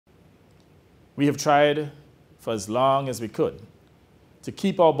We have tried for as long as we could to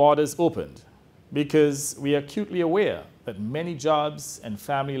keep our borders opened because we are acutely aware that many jobs and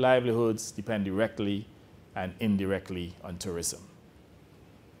family livelihoods depend directly and indirectly on tourism.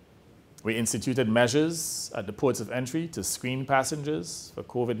 We instituted measures at the ports of entry to screen passengers for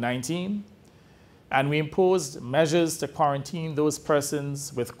COVID-19, and we imposed measures to quarantine those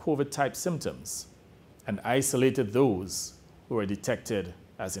persons with COVID-type symptoms and isolated those who were detected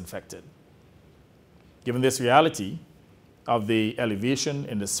as infected. Given this reality of the elevation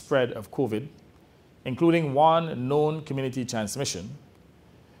in the spread of COVID, including one known community transmission,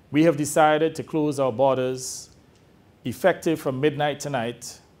 we have decided to close our borders effective from midnight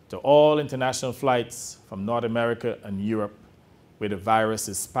tonight to all international flights from North America and Europe where the virus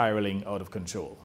is spiraling out of control.